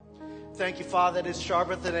Thank you, Father, that is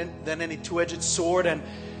sharper than any two-edged sword. And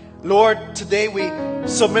Lord, today we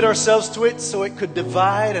submit ourselves to it so it could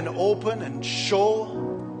divide and open and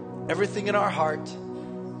show everything in our heart.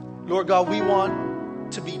 Lord God, we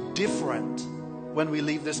want to be different when we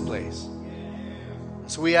leave this place.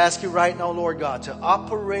 So we ask you right now, Lord God, to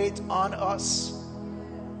operate on us.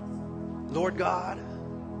 Lord God,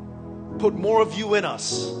 put more of you in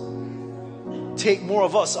us. Take more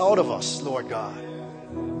of us out of us, Lord God.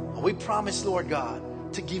 And we promise, Lord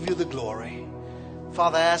God, to give you the glory.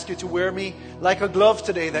 Father, I ask you to wear me like a glove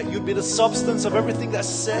today, that you'd be the substance of everything that's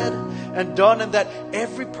said and done, and that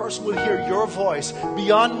every person will hear your voice.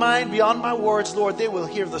 Beyond mine, beyond my words, Lord, they will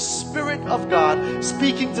hear the Spirit of God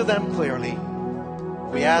speaking to them clearly.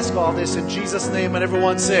 We ask all this in Jesus' name, and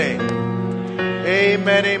everyone say,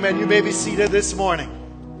 amen, amen. You may be seated this morning.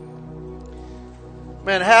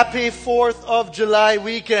 Man, happy 4th of July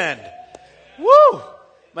weekend. Woo!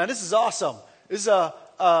 Man, this is awesome. This is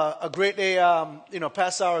a great day.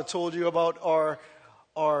 Pastor Sarah told you about our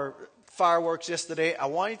fireworks yesterday. I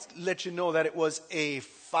wanted to let you know that it was a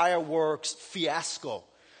fireworks fiasco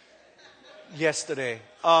yesterday.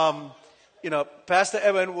 Pastor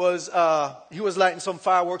Evan was lighting some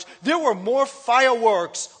fireworks. There were more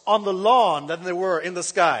fireworks on the lawn than there were in the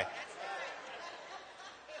sky.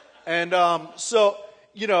 And I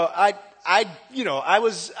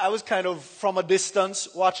was kind of from a distance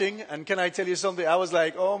watching, and can I tell you something? I was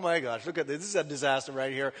like, oh my gosh, look at this. This is a disaster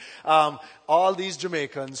right here. All these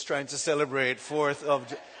Jamaicans trying to celebrate 4th of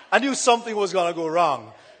July. I knew something was going to go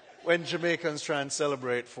wrong when Jamaicans try and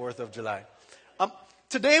celebrate 4th of July.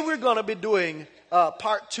 Today we're going to be doing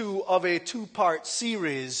part 2 of a 2-part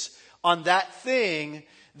series on that thing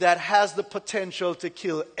that has the potential to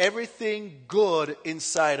kill everything good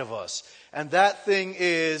inside of us. And that thing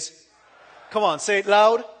is, come on, say it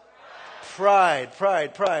loud.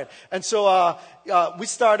 Pride. And so we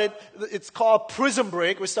started, it's called Prison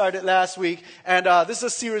Break. We started last week. And this is a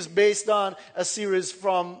series based on a series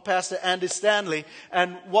from Pastor Andy Stanley.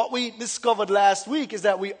 And what we discovered last week is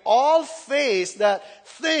that we all face that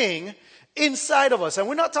thing inside of us. And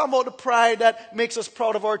we're not talking about the pride that makes us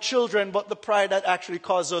proud of our children, but the pride that actually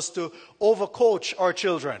causes us to overcoach our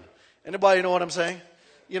children. Anybody know what I'm saying?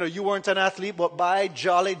 You weren't an athlete, but by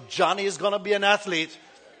jolly, Johnny is going to be an athlete.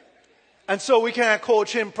 And so we can't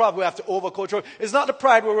coach him proud. We have to overcoach him. It's not the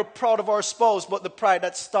pride where we're proud of our spouse, but the pride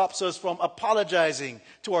that stops us from apologizing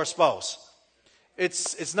to our spouse.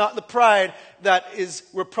 It's not the pride that is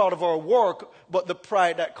we're proud of our work, but the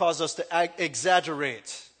pride that causes us to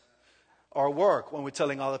exaggerate our work when we're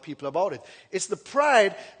telling other people about it. It's the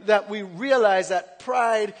pride that we realize that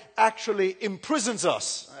pride actually imprisons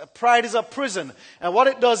us. Pride is a prison. And what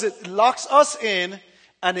it does, it locks us in,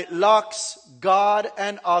 and it locks God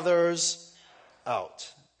and others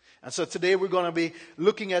out. And so today we're going to be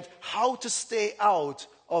looking at how to stay out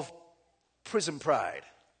of prison pride.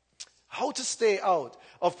 How to stay out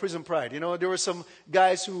of prison pride. There were some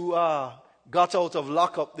guys who got out of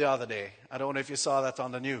lockup the other day. I don't know if you saw that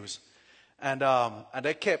on the news. And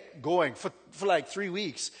they kept going for like 3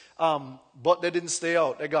 weeks. But they didn't stay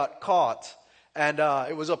out. They got caught. And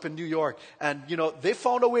it was up in New York. And, they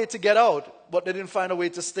found a way to get out, but they didn't find a way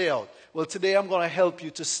to stay out. Well, today I'm going to help you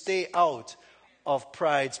to stay out of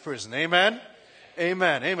pride's prison. Amen?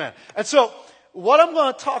 Amen. Amen. And so what I'm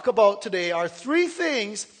going to talk about today are 3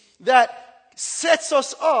 things that sets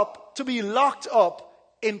us up to be locked up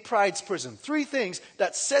in pride's prison. 3 things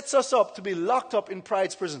that sets us up to be locked up in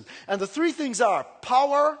pride's prison. And the 3 things are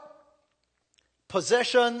power,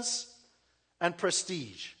 possessions, and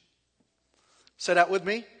prestige. Say that with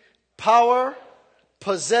me. Power,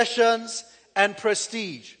 possessions, and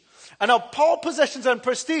prestige. And now power, possessions, and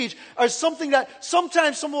prestige are something that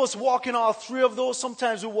sometimes some of us walk in all 3 of those.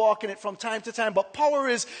 Sometimes we walk in it from time to time. But power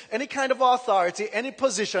is any kind of authority, any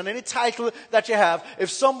position, any title that you have. If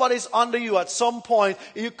somebody's under you at some point,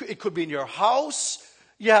 it could be in your house.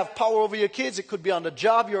 You have power over your kids. It could be on the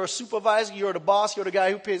job. You're a supervisor. You're the boss. You're the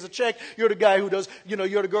guy who pays the check. You're the guy who does,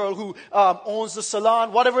 you're the girl who owns the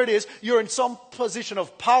salon. Whatever it is, you're in some position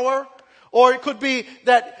of power. Or it could be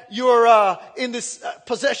that you're in this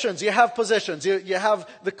possessions. You have possessions. You have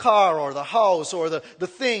the car or the house or the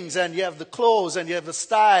things, and you have the clothes and you have the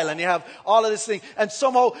style and you have all of this thing. And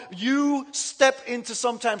somehow you step into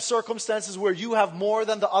sometimes circumstances where you have more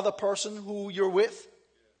than the other person who you're with.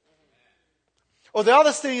 Or the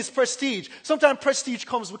other thing is prestige. Sometimes prestige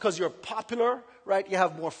comes because you're popular, right? You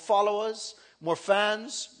have more followers, more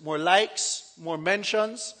fans, more likes, more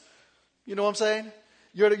mentions. You know what I'm saying?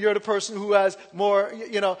 You're the person who has more,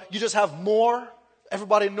 you just have more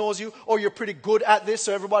everybody knows you, or you're pretty good at this,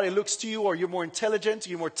 so everybody looks to you, or you're more intelligent,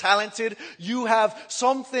 you're more talented. You have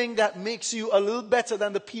something that makes you a little better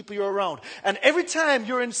than the people you're around. And every time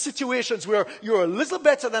you're in situations where you're a little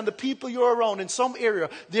better than the people you're around in some area,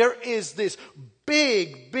 there is this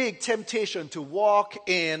big temptation to walk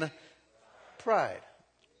in pride.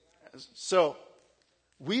 So,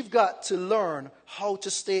 we've got to learn how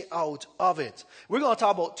to stay out of it. We're going to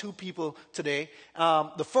talk about two people today.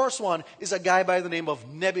 The first one is a guy by the name of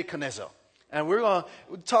Nebuchadnezzar. And we're going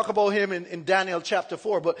to talk about him in Daniel chapter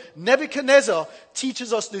 4. But Nebuchadnezzar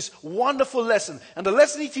teaches us this wonderful lesson. And the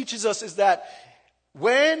lesson he teaches us is that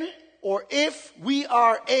when or if we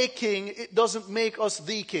are a king, it doesn't make us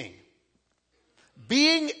the king.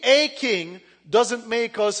 Being a king doesn't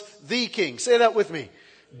make us the king. Say that with me.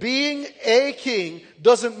 Being a king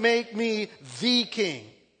doesn't make me the king.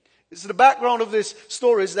 So the background of this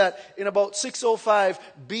story is that in about 605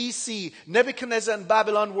 BC, Nebuchadnezzar and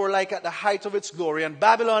Babylon were like at the height of its glory. And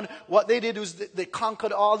Babylon, what they did was they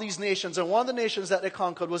conquered all these nations. And one of the nations that they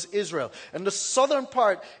conquered was Israel. And the southern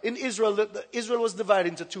part in Israel, Israel was divided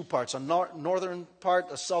into two parts. A northern part,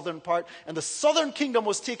 a southern part. And the southern kingdom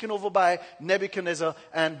was taken over by Nebuchadnezzar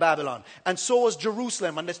and Babylon. And so was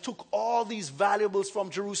Jerusalem. And they took all these valuables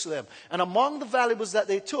from Jerusalem. And among the valuables that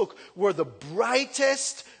they took were the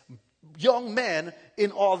brightest young men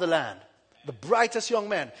in all the land. The brightest young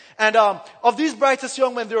men. And of these brightest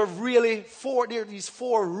young men, there are these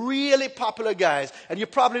four really popular guys. And you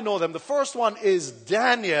probably know them. The first one is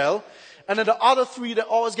Daniel. And then the other three that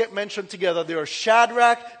always get mentioned together, they are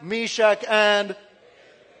Shadrach, Meshach, and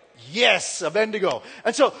Abednego.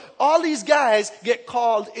 And so all these guys get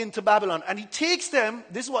called into Babylon. And he takes them,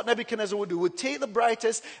 this is what Nebuchadnezzar would take the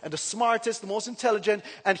brightest and the smartest, the most intelligent,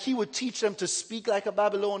 and he would teach them to speak like a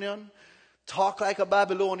Babylonian, talk like a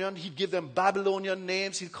Babylonian. He'd give them Babylonian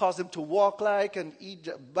names. He'd cause them to walk like and eat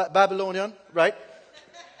Babylonian, right?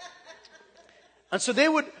 And so they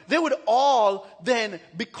would all then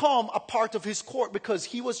become a part of his court because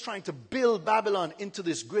he was trying to build Babylon into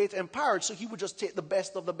this great empire. So he would just take the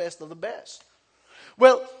best of the best of the best.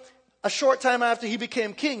 Well, a short time after he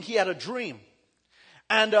became king, he had a dream.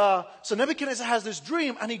 And so Nebuchadnezzar has this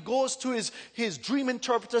dream, and he goes to his dream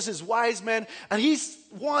interpreters, his wise men, and he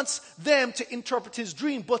wants them to interpret his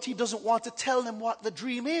dream, but he doesn't want to tell them what the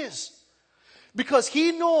dream is. Because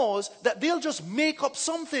he knows that they'll just make up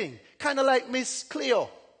something, kind of like Miss Cleo.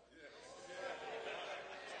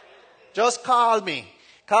 Just call me.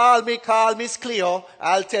 Call Miss Cleo.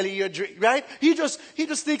 I'll tell you your dream, right? He just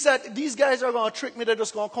thinks that these guys are going to trick me. They're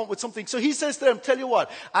just going to come up with something. So he says to them, tell you what,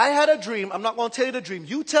 I had a dream. I'm not going to tell you the dream.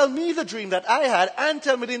 You tell me the dream that I had and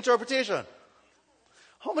tell me the interpretation.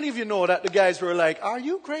 How many of you know that the guys were like, are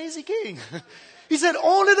you crazy, king? He said,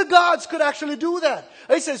 only the gods could actually do that.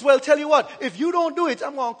 He says, well, tell you what, if you don't do it,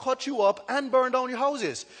 I'm going to cut you up and burn down your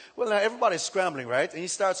houses. Well, now everybody's scrambling, right? And he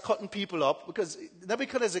starts cutting people up because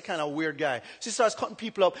Nebuchadnezzar is a kind of weird guy. So he starts cutting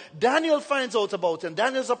people up. Daniel finds out about it, and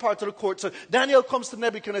Daniel's a part of the court. So Daniel comes to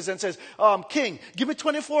Nebuchadnezzar and says, King, give me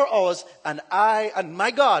 24 hours, and I and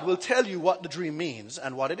my God will tell you what the dream means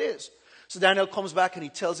and what it is. So Daniel comes back and he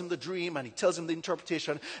tells him the dream and he tells him the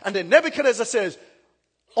interpretation. And then Nebuchadnezzar says,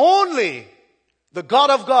 only the God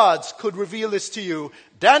of gods could reveal this to you.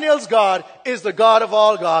 Daniel's God is the God of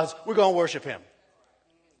all gods. We're going to worship him.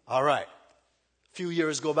 All right. A few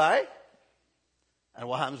years go by. And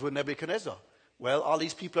what happens with Nebuchadnezzar? Well, all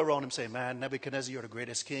these people around him say, man, Nebuchadnezzar, you're the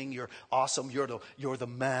greatest king. You're awesome. You're the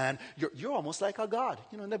man. You're almost like a god.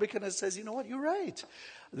 You know, Nebuchadnezzar says, you know what? You're right.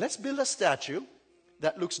 Let's build a statue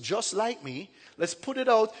that looks just like me. Let's put it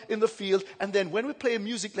out in the field. And then when we play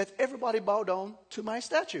music, let everybody bow down to my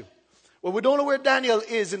statue. Well, we don't know where Daniel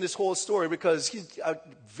is in this whole story because he's on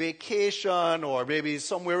vacation or maybe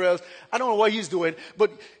somewhere else. I don't know what he's doing.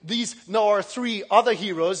 But these now are three other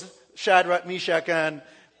heroes, Shadrach, Meshach, and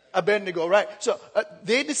Abednego, right? So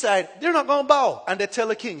they decide they're not going to bow. And they tell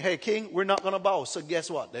the king, hey, king, we're not going to bow. So guess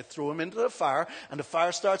what? They throw him into the fire, and the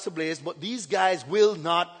fire starts to blaze. But these guys will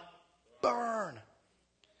not burn.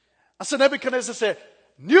 And so Nebuchadnezzar said,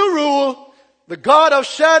 new rule, the God of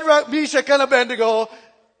Shadrach, Meshach, and Abednego,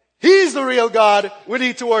 he's the real God. We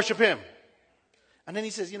need to worship him. And then he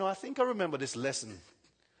says, I think I remember this lesson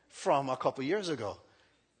from a couple years ago.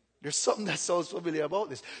 There's something that sounds familiar about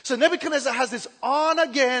this. So Nebuchadnezzar has this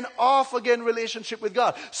on-again, off-again relationship with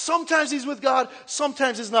God. Sometimes he's with God,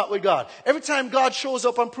 sometimes he's not with God. Every time God shows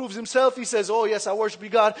up and proves himself, he says, oh yes, I worship you,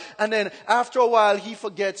 God. And then after a while, he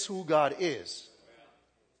forgets who God is.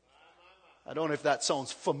 I don't know if that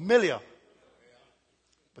sounds familiar,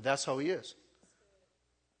 but that's how he is.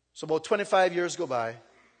 So about 25 years go by,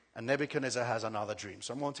 and Nebuchadnezzar has another dream.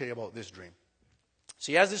 So I'm going to tell you about this dream.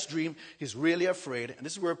 So he has this dream, he's really afraid, and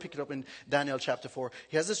this is where we pick it up in Daniel chapter 4.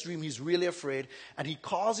 He has this dream, he's really afraid, and he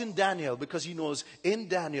calls in Daniel because he knows in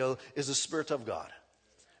Daniel is the Spirit of God.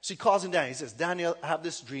 So he calls in Daniel, he says, Daniel, I have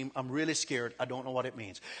this dream, I'm really scared, I don't know what it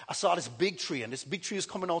means. I saw this big tree, and this big tree is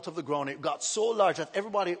coming out of the ground. It got so large that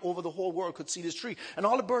everybody over the whole world could see this tree. And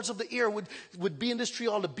all the birds of the air would be in this tree,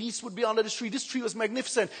 all the beasts would be under this tree. This tree was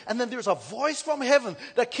magnificent. And then there's a voice from heaven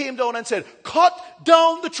that came down and said, cut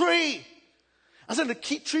down the tree. And then the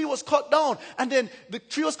tree was cut down. And then the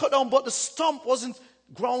tree was cut down, but the stump wasn't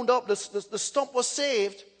ground up. The stump was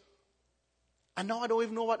saved. And now I don't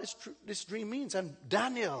even know what this dream means. And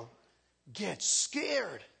Daniel gets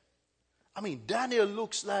scared. I mean, Daniel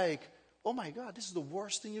looks like, oh my God, this is the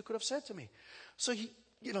worst thing you could have said to me. So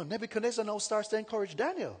Nebuchadnezzar now starts to encourage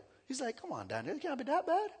Daniel. He's like, come on, Daniel, it can't be that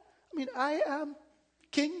bad. I mean, I am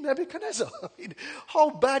King Nebuchadnezzar. I mean, how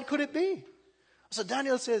bad could it be? So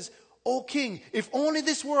Daniel says, O king, if only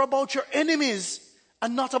this were about your enemies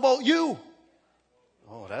and not about you.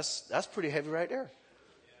 Oh, that's pretty heavy right there.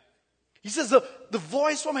 He says the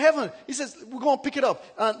voice from heaven. He says, we're going to pick it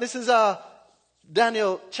up. This is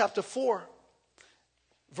Daniel chapter 4,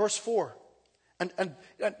 verse 4. And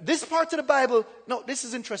this part of the Bible, no, this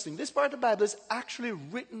is interesting. This part of the Bible is actually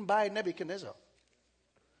written by Nebuchadnezzar.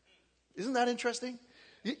 Isn't that interesting?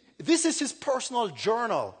 This is his personal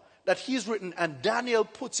journal that he's written, and Daniel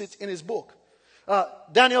puts it in his book.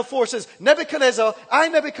 Daniel 4 says, Nebuchadnezzar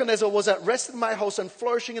was at rest in my house and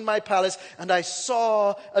flourishing in my palace, and I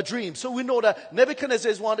saw a dream. So we know that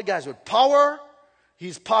Nebuchadnezzar is one of the guys with power.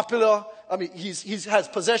 He's popular. I mean, he has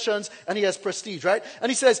possessions and he has prestige, right?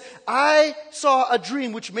 And he says, I saw a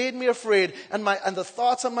dream which made me afraid, and the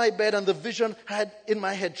thoughts on my bed and the vision in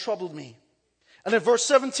my head troubled me. And in verse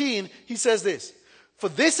 17, he says this. For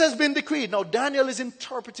this has been decreed. Now Daniel is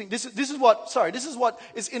interpreting. This is what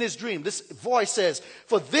is in his dream. This voice says,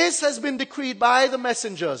 for this has been decreed by the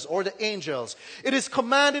messengers or the angels. It is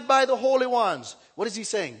commanded by the holy ones. What is he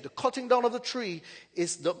saying? The cutting down of the tree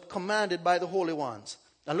is commanded by the holy ones.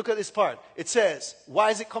 Now look at this part. It says, why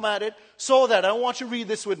is it commanded? So that, I want you to read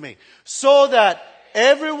this with me. So that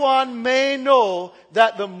everyone may know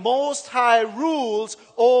that the Most High rules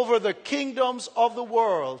over the kingdoms of the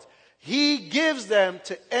world. He gives them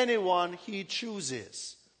to anyone he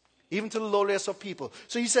chooses, even to the lowliest of people.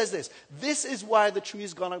 So he says this. This is why the tree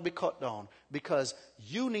is going to be cut down, because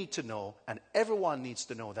you need to know, and everyone needs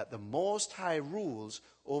to know, that the Most High rules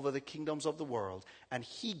over the kingdoms of the world, and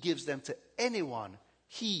he gives them to anyone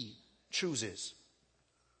he chooses.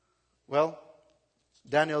 Well,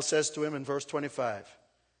 Daniel says to him in verse 25,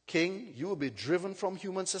 King, you will be driven from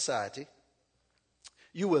human society.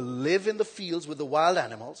 You will live in the fields with the wild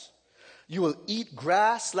animals. You will eat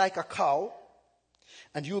grass like a cow,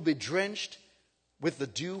 and you will be drenched with the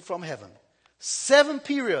dew from heaven. 7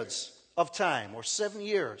 periods of time, or 7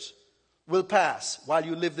 years, will pass while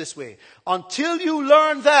you live this way. Until you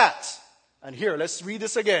learn that, and here, let's read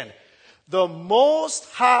this again. The Most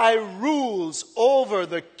High rules over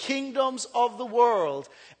the kingdoms of the world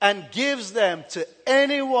and gives them to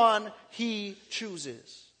anyone he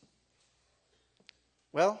chooses.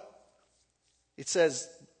 Well, it says,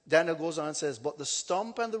 Daniel goes on and says, but the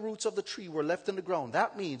stump and the roots of the tree were left in the ground.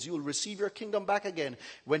 That means you will receive your kingdom back again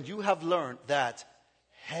when you have learned that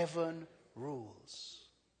heaven rules.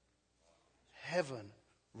 Heaven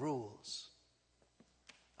rules.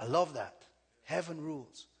 I love that. Heaven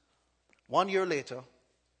rules. 1 year later,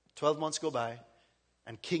 12 months go by,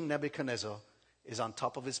 and King Nebuchadnezzar is on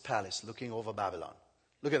top of his palace looking over Babylon.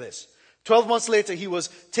 Look at this. 12 months later, he was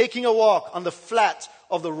taking a walk on the flat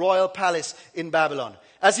of the royal palace in Babylon.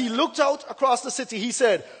 As he looked out across the city, he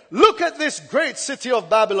said, look at this great city of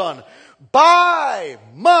Babylon. By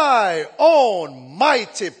my own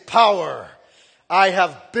mighty power, I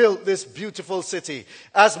have built this beautiful city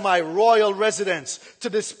as my royal residence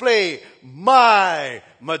to display my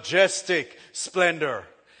majestic splendor.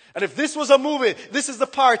 And if this was a movie, this is the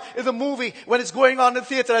part in the movie when it's going on in the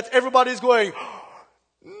theater that everybody's going,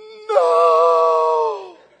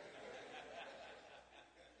 no!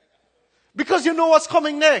 Because you know what's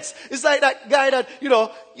coming next. It's like that guy that,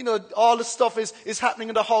 all the stuff is happening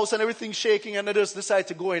in the house and everything's shaking, and they just decide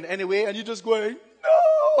to go in anyway, and you're just going,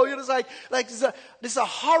 no! You're just like there's a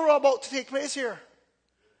horror about to take place here.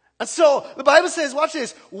 And so the Bible says, watch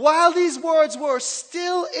this, while these words were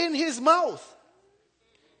still in his mouth,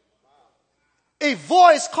 a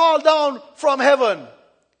voice called down from heaven,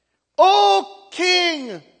 O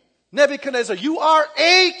King Nebuchadnezzar, you are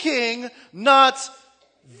a king, not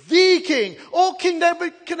the king. O King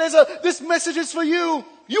Nebuchadnezzar, this message is for you.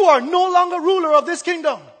 You are no longer ruler of this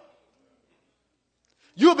kingdom.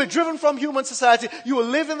 You will be driven from human society. You will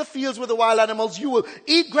live in the fields with the wild animals. You will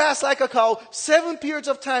eat grass like a cow. 7 periods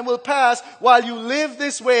of time will pass while you live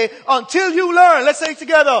this way until you learn, let's say it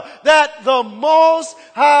together, that the Most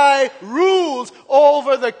High rules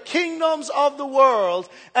over the kingdoms of the world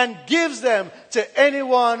and gives them to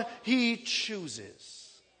anyone he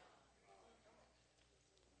chooses.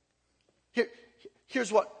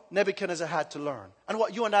 Here's what Nebuchadnezzar had to learn, and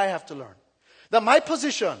what you and I have to learn. That my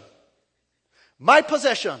position, my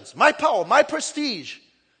possessions, my power, my prestige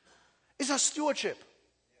is a stewardship.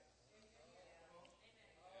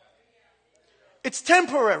 It's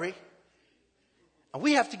temporary, and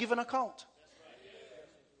we have to give an account.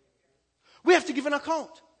 We have to give an account.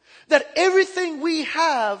 That everything we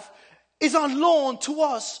have is on loan to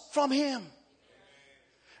us from him.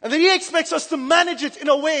 And that he expects us to manage it in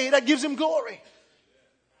a way that gives him glory.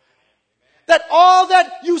 That all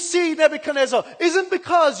that you see, Nebuchadnezzar, isn't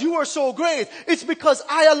because you are so great. It's because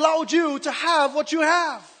I allowed you to have what you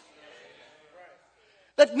have.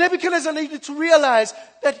 That Nebuchadnezzar needed to realize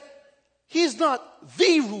that he's not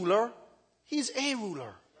the ruler, he's a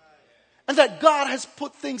ruler. And that God has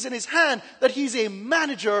put things in his hand, that he's a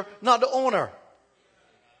manager, not the owner.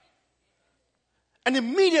 And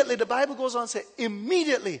immediately, the Bible goes on to say,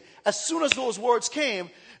 immediately, as soon as those words came,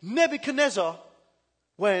 Nebuchadnezzar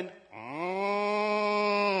went,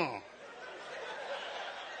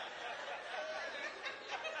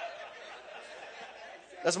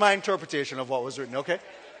 That's my interpretation of what was written, okay?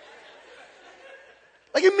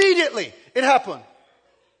 Like immediately, it happened.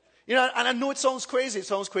 You know, and I know it sounds crazy. It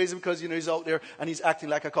sounds crazy because, you know, he's out there and he's acting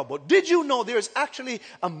like a cop. But did you know there's actually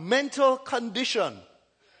a mental condition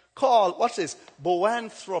called, what's this?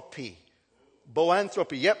 Boanthropy.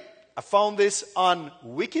 Boanthropy, yep. I found this on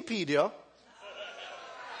Wikipedia,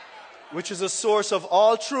 which is a source of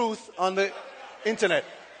all truth on the internet.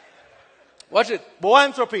 Watch it.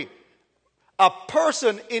 Boanthropy. A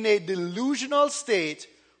person in a delusional state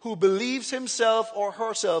who believes himself or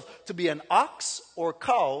herself to be an ox or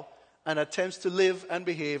cow and attempts to live and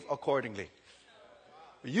behave accordingly.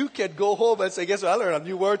 You can go home and say, guess what? I learned a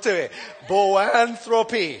new word today.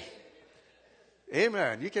 Boanthropy.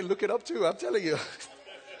 Amen. You can look it up too, I'm telling you.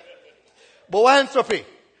 Boanthropy.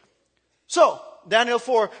 So, Daniel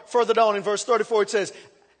 4, further down in verse 34, it says,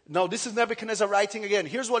 now this is Nebuchadnezzar writing again.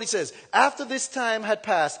 Here's what he says. After this time had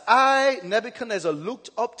passed, I, Nebuchadnezzar, looked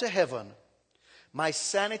up to heaven. My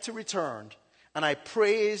sanity returned, and I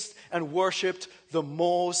praised and worshipped the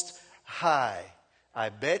Most High. I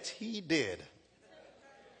bet he did.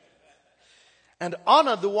 And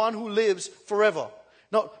honored the one who lives forever.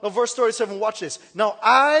 Now, verse 37, watch this. Now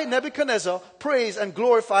I, Nebuchadnezzar, praise and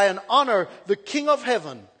glorify and honor the King of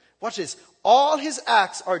heaven. Watch this. All his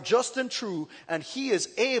acts are just and true, and he is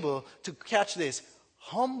able to, catch this,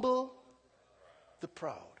 humble the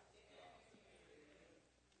proud.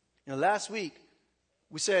 You know, last week,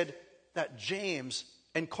 we said that James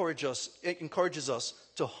encourages us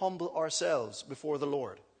to humble ourselves before the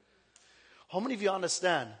Lord. How many of you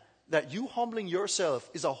understand that you humbling yourself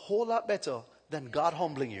is a whole lot better than God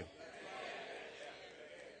humbling you?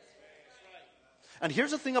 And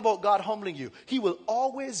here's the thing about God humbling you. He will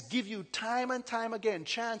always give you time and time again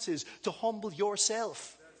chances to humble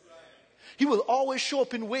yourself. He will always show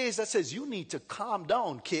up in ways that says, you need to calm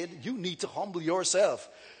down, kid. You need to humble yourself.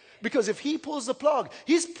 Because if he pulls the plug,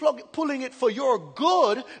 he's pulling it for your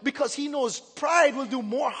good, because he knows pride will do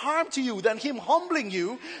more harm to you than him humbling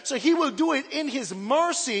you. So he will do it in his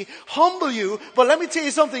mercy, humble you. But let me tell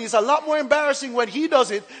you something, it's a lot more embarrassing when he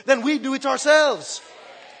does it than we do it ourselves.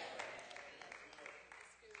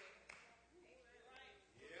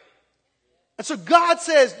 And so God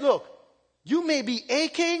says, look, you may be a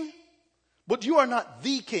king, but you are not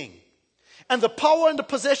the king. And the power and the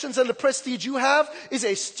possessions and the prestige you have is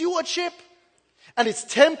a stewardship, and it's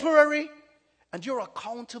temporary, and you're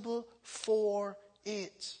accountable for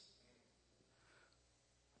it.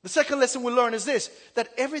 The second lesson we learn is this, that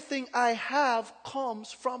everything I have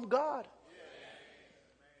comes from God.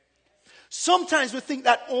 Sometimes we think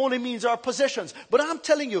that only means our possessions. But I'm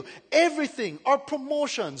telling you, everything, our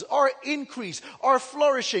promotions, our increase, our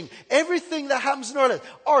flourishing, everything that happens in our life,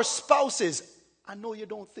 our spouses, I know you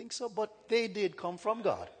don't think so, but they did come from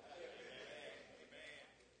God.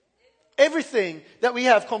 Everything that we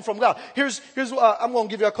have come from God. Here's I'm going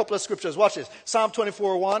to give you a couple of scriptures. Watch this. Psalm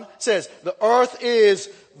 24:1 says, the earth is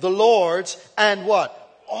the Lord's and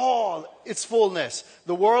what? All its fullness.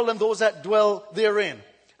 The world and those that dwell therein.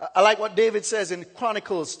 I like what David says in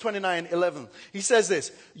Chronicles 29:11. He says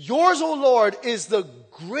this, yours, O Lord, is the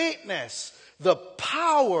greatness, the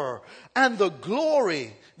power and the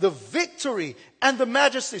glory, the victory and the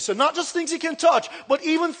majesty. So not just things you can touch, but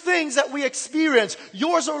even things that we experience.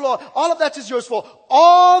 Yours, O Lord, all of that is yours. For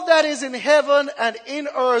all that is in heaven and in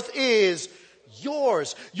earth is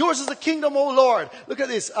yours. Yours is the kingdom, O Lord. Look at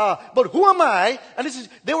this. But who am I? And this is,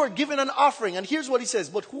 they were given an offering. And here's what he says.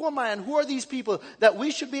 But who am I and who are these people that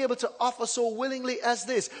we should be able to offer so willingly as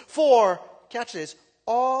this? For, catch this,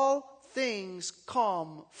 all things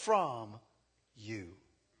come from you.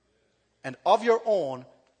 And of your own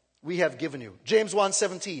we have given you. James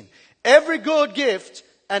 1:17. Every good gift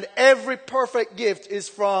and every perfect gift is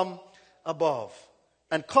from above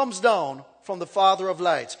and comes down from the Father of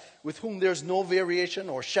lights, with whom there's no variation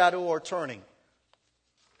or shadow or turning.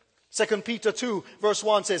 2 Peter 2 verse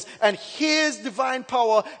 1 says, and his divine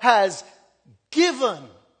power has given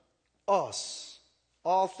us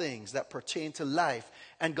all things that pertain to life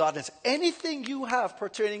and godliness. Anything you have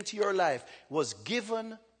pertaining to your life was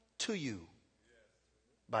given to you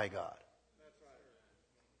by God.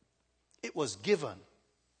 It was given.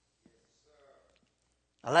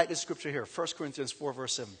 I like this scripture here, 1 Corinthians 4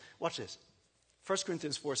 verse 7. Watch this. 1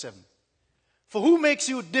 Corinthians 4:7. For who makes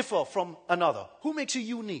you differ from another? Who makes you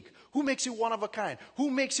unique? Who makes you one of a kind? Who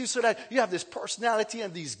makes you so that you have this personality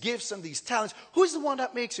and these gifts and these talents? Who's the one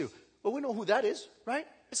that makes you? Well, we know who that is, right?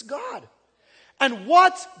 It's God. And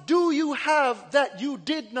what do you have that you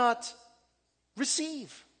did not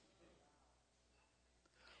receive?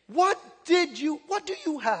 What do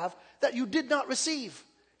you have that you did not receive?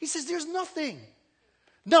 He says there's nothing.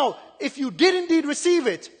 Now, if you did indeed receive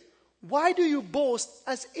it, why do you boast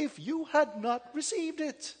as if you had not received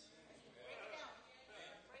it?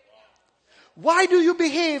 Why do you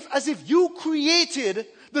behave as if you created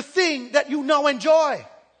the thing that you now enjoy?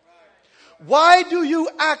 Why do you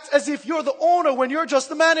act as if you're the owner when you're just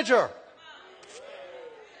the manager?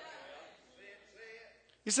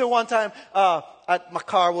 You said one time, my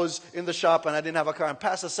car was in the shop and I didn't have a car, and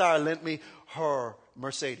Pastor Sarah lent me her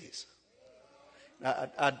Mercedes.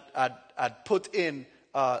 I'd put in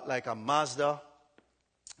like a Mazda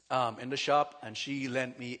in the shop, and she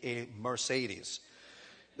lent me a Mercedes.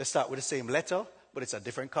 They start with the same letter, but it's a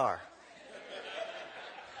different car.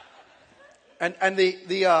 And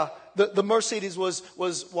the Mercedes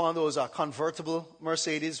was one of those convertible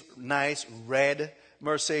Mercedes, nice red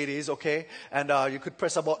Mercedes, okay? And you could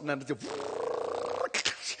press a button and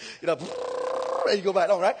and you go back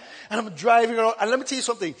down, right? And I'm driving around, and let me tell you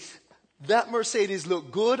something. That Mercedes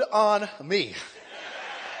looked good on me.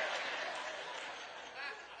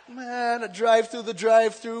 Man, I drive through the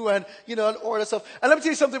drive-through and, and all that stuff. And let me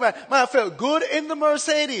tell you something, man. I felt good in the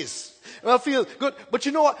Mercedes. I feel good. But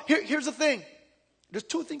you know what? Here's the thing. There's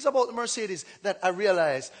two things about the Mercedes that I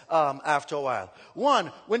realized after a while.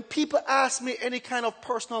 One, when people asked me any kind of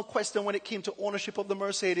personal question when it came to ownership of the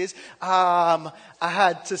Mercedes, I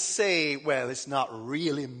had to say, well, it's not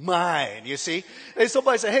really mine, you see. And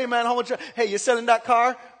somebody said, hey, man, how much? Hey, you selling that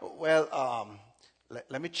car? Well,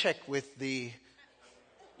 let me check with the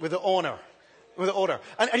owner. With the owner.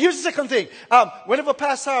 And here's the second thing. Whenever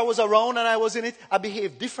Pastor Sarah was around and I was in it, I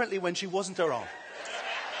behaved differently when she wasn't around.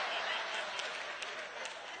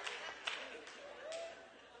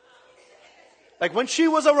 Like when she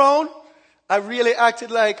was around, I really acted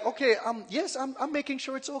like, okay, yes, I'm making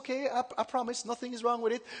sure it's okay. I promise nothing is wrong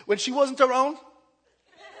with it. When she wasn't around,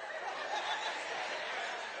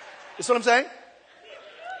 you see what I'm saying?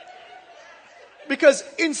 Because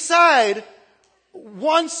inside,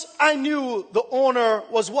 once I knew the owner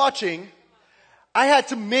was watching, I had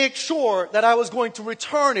to make sure that I was going to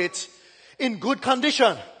return it in good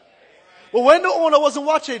condition. But when the owner wasn't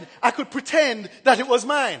watching, I could pretend that it was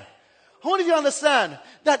mine. How many of you understand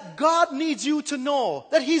that God needs you to know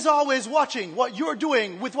that He's always watching what you're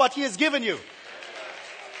doing with what He has given you?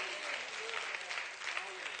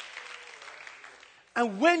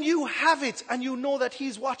 And when you have it and you know that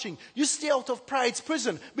He's watching, you stay out of pride's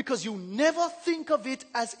prison because you never think of it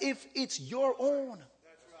as if it's your own.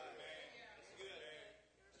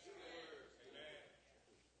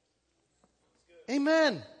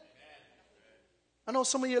 Amen. I know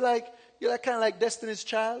some of you you're kind of like Destiny's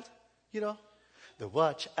Child. The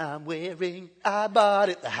watch I'm wearing, I bought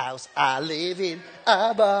it. The house I live in,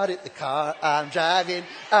 I bought it. The car I'm driving,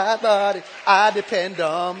 I bought it. I depend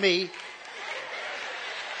on me.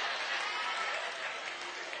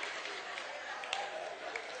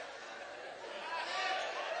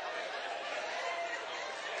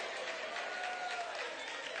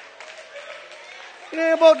 It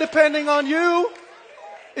ain't about depending on you.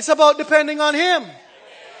 It's about depending on Him.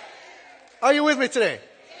 Are you with me today?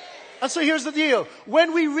 And so here's the deal.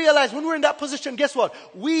 When we realize, when we're in that position, guess what?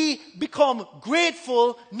 We become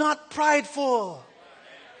grateful, not prideful.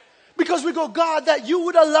 Because we go, God, that you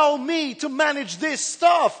would allow me to manage this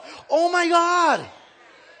stuff. Oh my God.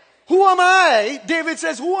 Who am I? David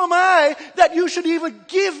says, who am I that you should even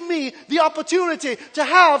give me the opportunity to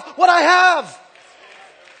have what I have?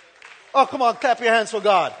 Oh, come on, clap your hands for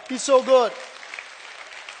God. He's so good.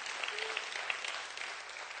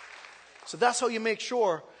 So that's how you make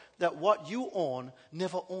sure that what you own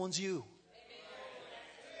never owns you.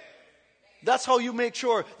 That's how you make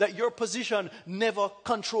sure that your position never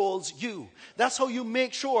controls you. That's how you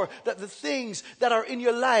make sure that the things that are in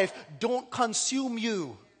your life don't consume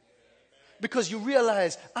you. Because you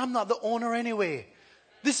realize, I'm not the owner anyway.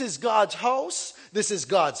 This is God's house. This is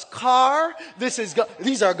God's car.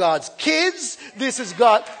 These are God's kids. This is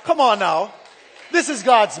God. Come on now. This is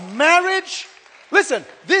God's marriage. Listen,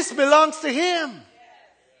 this belongs to Him.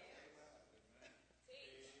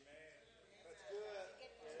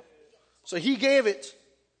 So He gave it.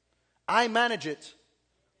 I manage it.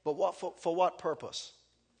 But what for what purpose?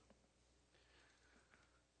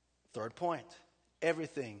 Third point.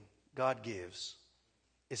 Everything God gives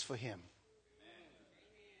is for Him.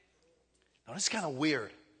 Now this is kind of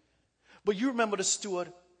weird. But you remember the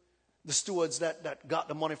stewards that got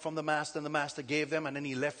the money from the master, and the master gave them, and then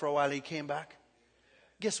he left for a while and he came back?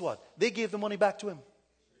 Guess what? They gave the money back to him.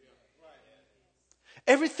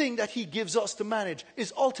 Everything that He gives us to manage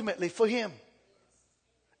is ultimately for Him.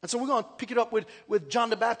 And so we're going to pick it up with John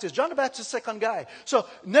the Baptist. John the Baptist is the second guy. So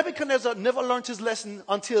Nebuchadnezzar never learned his lesson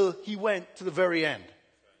until he went to the very end.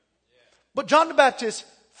 But John the Baptist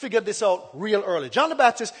figured this out real early. John the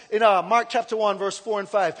Baptist, in Mark chapter 1, verse 4 and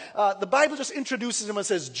 5, the Bible just introduces him and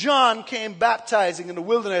says, John came baptizing in the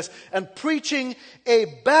wilderness and preaching a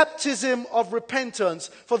baptism of repentance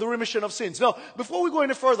for the remission of sins. Now, before we go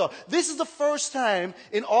any further, this is the first time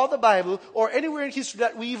in all the Bible or anywhere in history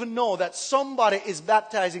that we even know that somebody is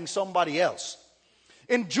baptizing somebody else.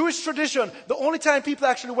 In Jewish tradition, the only time people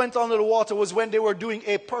actually went under the water was when they were doing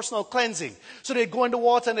a personal cleansing. So they'd go in the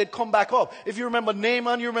water and they'd come back up. If you remember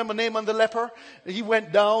Naaman the leper? He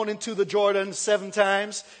went down into the Jordan 7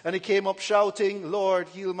 times and he came up shouting, Lord,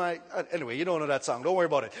 heal my... Anyway, you don't know that song. Don't worry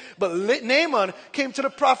about it. But Naaman came to the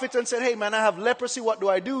prophet and said, hey man, I have leprosy. What do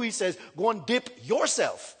I do? He says, go and dip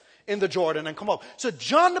yourself in the Jordan and come up. So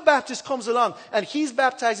John the Baptist comes along and he's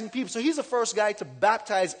baptizing people. So he's the first guy to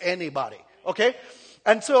baptize anybody. Okay?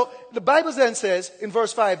 And so the Bible then says in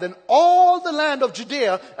verse 5, then all the land of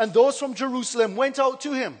Judea and those from Jerusalem went out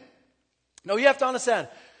to him. Now you have to understand,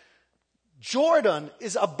 Jordan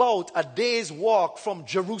is about a day's walk from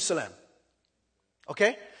Jerusalem.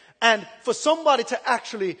 Okay? And for somebody to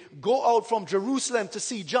actually go out from Jerusalem to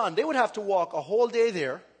see John, they would have to walk a whole day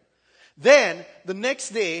there. Then the next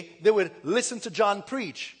day they would listen to John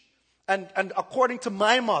preach. And according to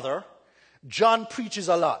my mother, John preaches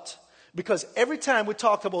a lot. Because every time we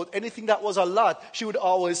talked about anything that was a lot, she would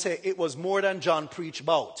always say it was more than John preached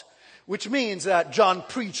about. Which means that John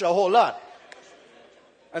preached a whole lot.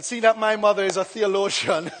 And seeing that my mother is a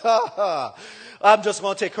theologian, I'm just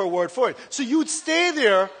going to take her word for it. So you'd stay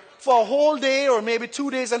there for a whole day or maybe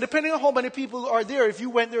 2 days. And depending on how many people are there, if you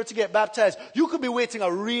went there to get baptized, you could be waiting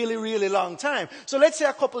a really, really long time. So let's say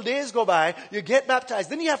a couple days go by, you get baptized.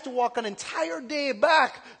 Then you have to walk an entire day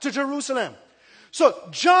back to Jerusalem. So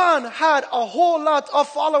John had a whole lot of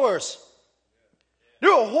followers.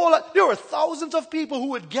 There were thousands of people who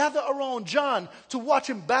would gather around John to watch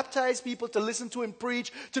him baptize people, to listen to him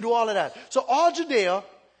preach, to do all of that. So all Judea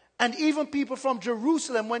and even people from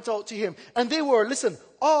Jerusalem went out to him. And they were,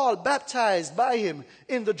 all baptized by him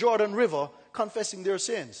in the Jordan River, confessing their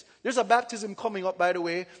sins. There's a baptism coming up, by the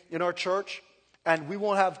way, in our church. And we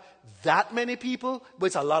won't have that many people, but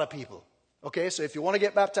it's a lot of people. Okay, so if you want to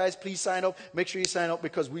get baptized, please sign up. Make sure you sign up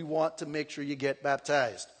because we want to make sure you get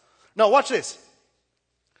baptized. Now watch this.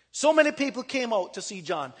 So many people came out to see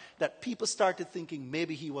John that people started thinking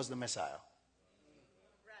maybe he was the Messiah.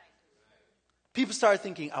 People started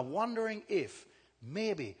thinking, I'm wondering if,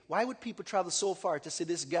 maybe, why would people travel so far to see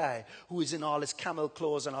this guy who is in all his camel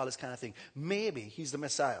clothes and all this kind of thing? Maybe he's the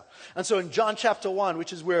Messiah. And so in John chapter 1,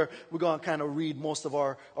 which is where we're going to kind of read most of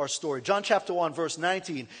our story. John chapter 1, verse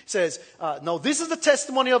 19 says, now this is the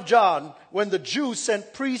testimony of John when the Jews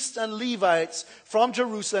sent priests and Levites from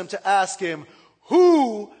Jerusalem to ask him,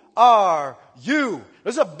 who are you?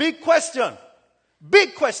 There's a big question.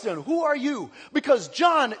 Big question. Who are you? Because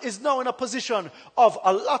John is now in a position of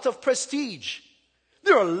a lot of prestige.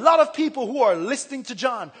 There are a lot of people who are listening to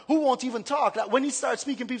John who won't even talk. Like when he starts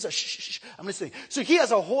speaking, people say, shh, I'm listening. So he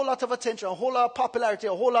has a whole lot of attention, a whole lot of popularity,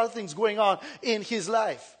 a whole lot of things going on in his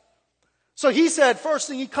life. So he said, first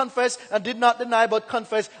thing he confessed and did not deny, but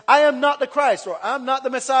confessed, I am not the Christ, or I'm not the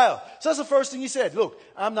Messiah. So that's the first thing he said. Look,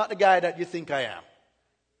 I'm not the guy that you think I am.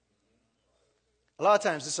 A lot of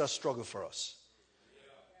times this is a struggle for us.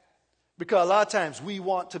 Because a lot of times we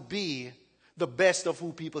want to be the best of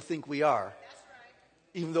who people think we are,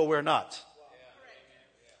 even though we're not.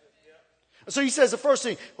 So he says the first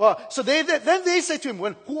thing, so then they say to him,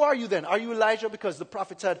 well, who are you then? Are you Elijah? Because the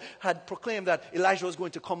prophets had proclaimed that Elijah was going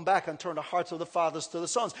to come back and turn the hearts of the fathers to the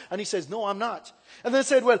sons. And he says, no, I'm not. And they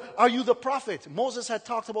said, well, are you the prophet? Moses had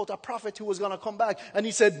talked about a prophet who was going to come back. And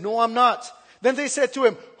he said, no, I'm not. Then they said to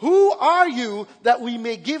him, who are you that we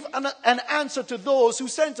may give an answer to those who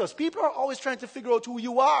sent us? People are always trying to figure out who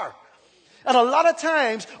you are. And a lot of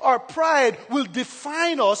times, our pride will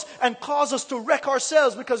define us and cause us to wreck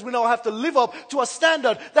ourselves because we now have to live up to a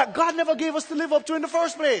standard that God never gave us to live up to in the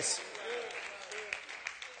first place.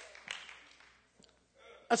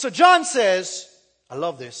 And so John says, I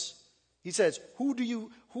love this. He says,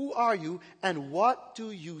 who are you, and what do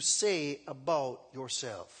you say about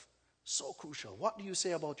yourself? So crucial. What do you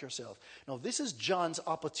say about yourself? Now, this is John's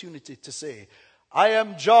opportunity to say, I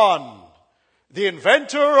am John, the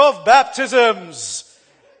inventor of baptisms.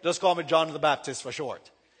 Just call me John the Baptist for short.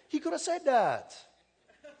 He could have said that.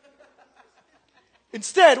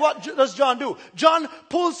 Instead, what does John do? John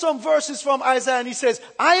pulls some verses from Isaiah and he says,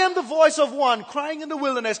 I am the voice of one crying in the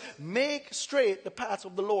wilderness, make straight the paths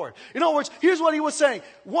of the Lord. In other words, here's what he was saying.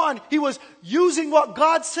 One, he was using what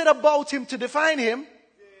God said about him to define him.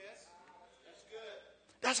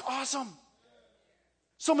 That's awesome.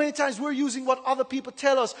 So many times we're using what other people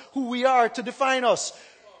tell us who we are to define us.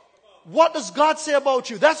 What does God say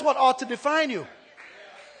about you? That's what ought to define you.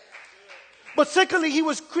 But secondly, he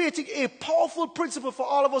was creating a powerful principle for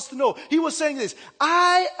all of us to know. He was saying this,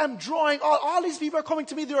 I am drawing, all these people are coming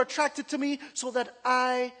to me, they're attracted to me so that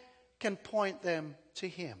I can point them to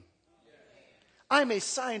him. I'm a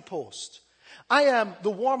signpost. I am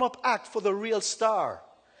the warm-up act for the real star.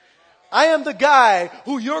 I am the guy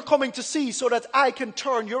who you're coming to see so that I can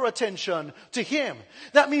turn your attention to him.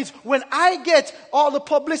 That means when I get all the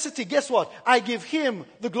publicity, guess what? I give him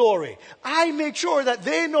the glory. I make sure that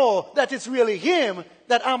they know that it's really him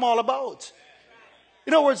that I'm all about.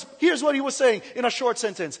 In other words, here's what he was saying in a short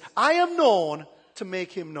sentence. I am known to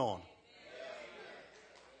make him known.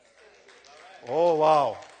 Oh,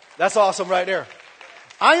 wow. That's awesome right there.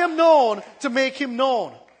 I am known to make him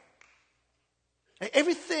known.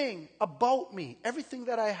 Everything about me, everything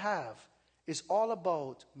that I have is all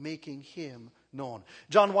about making him known.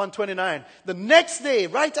 John 1:29. The next day,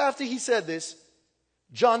 right after he said this,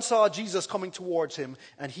 John saw Jesus coming towards him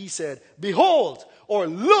and he said, behold, or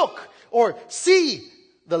look, or see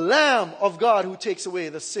the Lamb of God who takes away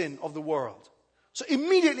the sin of the world. So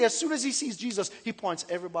immediately, as soon as he sees Jesus, he points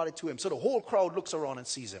everybody to him. So the whole crowd looks around and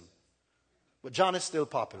sees him. But John is still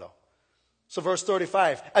popular. So verse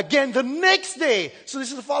 35, again the next day, so this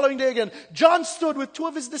is the following day again, John stood with two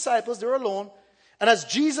of his disciples, they were alone, and as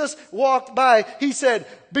Jesus walked by, he said,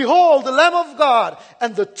 behold, the Lamb of God.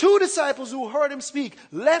 And the two disciples who heard him speak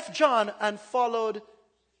left John and followed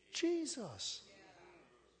Jesus.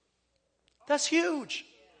 That's huge.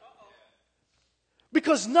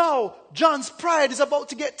 Because now John's pride is about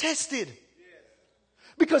to get tested.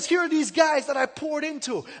 Because here are these guys that I poured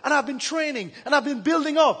into and I've been training and I've been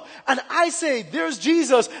building up. And I say, there's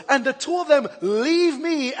Jesus, and the two of them leave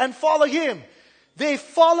me and follow him. They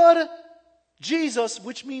followed Jesus,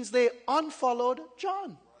 which means they unfollowed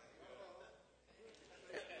John.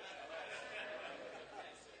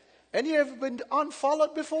 Any ever been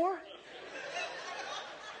unfollowed before?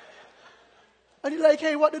 And you're like,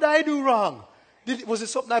 hey, what did I do wrong? Was it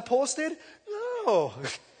something I posted? No.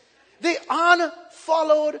 They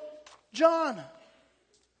unfollowed John.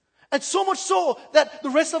 And so much so that the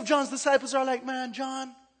rest of John's disciples are like, man,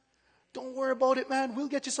 John, don't worry about it, man. We'll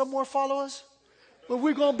get you some more followers. But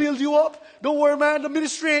we're going to build you up. Don't worry, man. The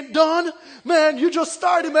ministry ain't done. Man, you just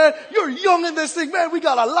started, man. You're young in this thing, man. We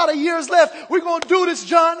got a lot of years left. We're going to do this,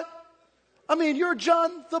 John. I mean, you're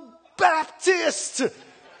John the Baptist.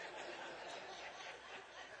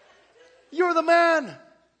 You're the man.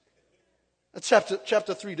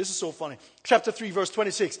 Chapter 3, this is so funny. Chapter 3, verse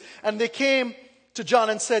 26. And they came to John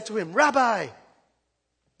and said to him, Rabbi.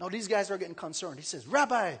 Now these guys are getting concerned. He says,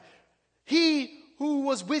 Rabbi, he who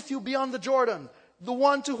was with you beyond the Jordan, the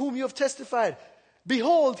one to whom you have testified,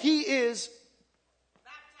 behold, he is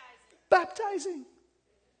baptizing.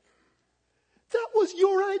 That was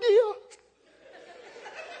your idea.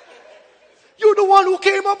 You're the one who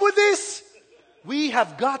came up with this. We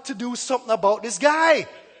have got to do something about this guy.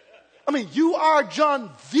 I mean, you are John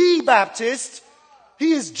the Baptist.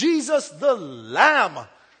 He is Jesus the Lamb.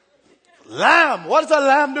 Lamb. What is a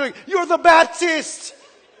lamb doing? You're the Baptist.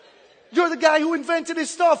 You're the guy who invented this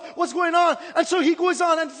stuff. What's going on? And so he goes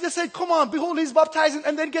on and they said, come on, behold, he's baptizing.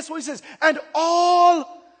 And then guess what he says? And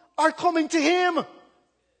all are coming to him.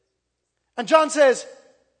 And John says,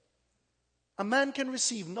 a man can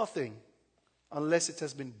receive nothing unless it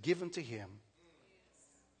has been given to him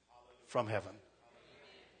from heaven.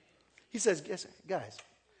 He says, guys,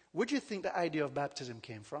 where do you think the idea of baptism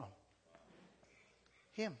came from?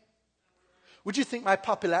 Him. Where do you think my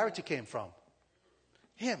popularity came from?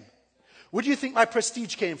 Him. Where do you think my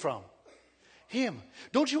prestige came from? Him.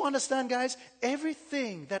 Don't you understand, guys?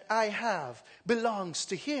 Everything that I have belongs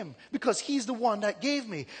to him because he's the one that gave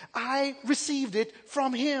me. I received it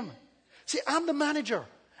from him. See, I'm the manager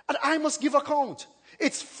and I must give account.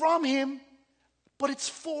 It's from him, but it's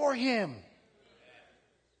for him.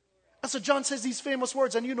 And so John says these famous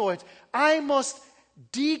words, and you know it. I must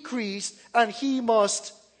decrease and he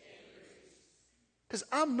must increase. Because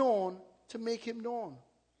I'm known to make him known.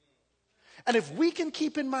 And if we can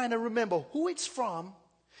keep in mind and remember who it's from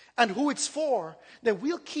and who it's for, then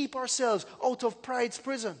we'll keep ourselves out of pride's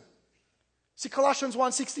prison. See, Colossians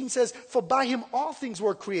 1:16 says, for by him all things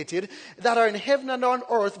were created that are in heaven and on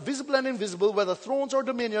earth, visible and invisible, whether thrones or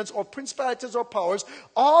dominions or principalities or powers.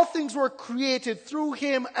 All things were created through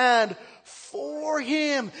him and for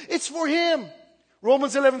him. It's for him.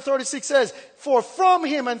 Romans 11:36 says, for from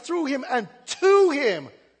him and through him and to him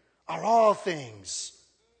are all things.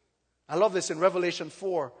 I love this in Revelation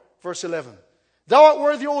 4, verse 11. Thou art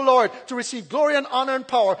worthy, O Lord, to receive glory and honor and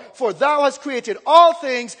power, for thou hast created all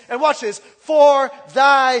things, and watch this, for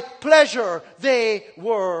thy pleasure they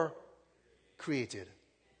were created.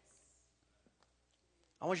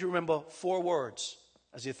 I want you to remember 4 words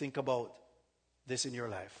as you think about this in your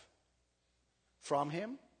life. From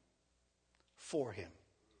him, for him.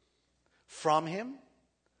 From him,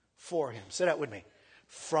 for him. Say that with me.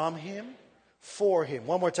 From him, for him.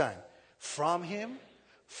 One more time. From him,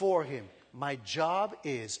 for him. My job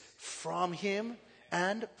is from him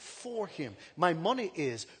and for him. My money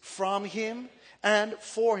is from him and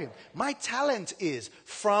for him. My talent is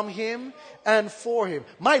from him and for him.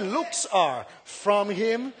 My looks are from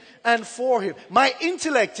him and for him. My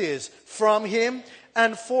intellect is from him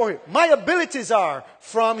and for him. My abilities are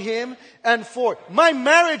from him and for him. My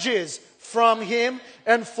marriage is from him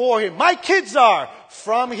and for him. My kids are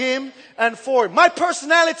from him and for him. My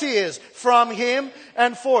personality is from him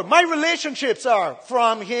and for him. My relationships are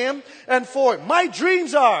from him and for him. My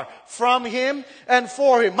dreams are from him and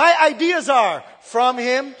for him. My ideas are from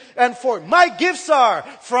him and for him. My gifts are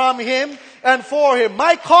from him and for him.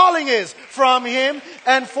 My calling is from him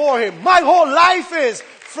and for him. My whole life is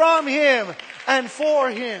from him and for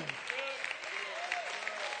him.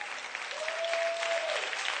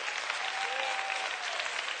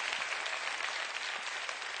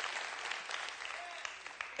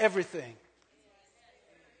 Everything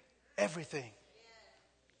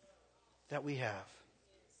that we have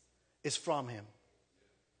is from him.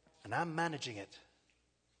 And I'm managing it.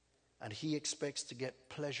 And he expects to get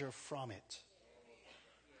pleasure from it.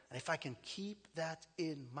 And if I can keep that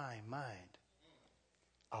in my mind,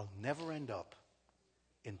 I'll never end up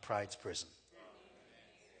in pride's prison.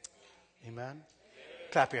 Amen?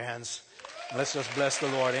 Clap your hands. Let's just bless the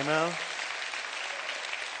Lord. Amen?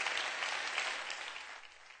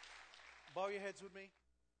 Bow your heads with me.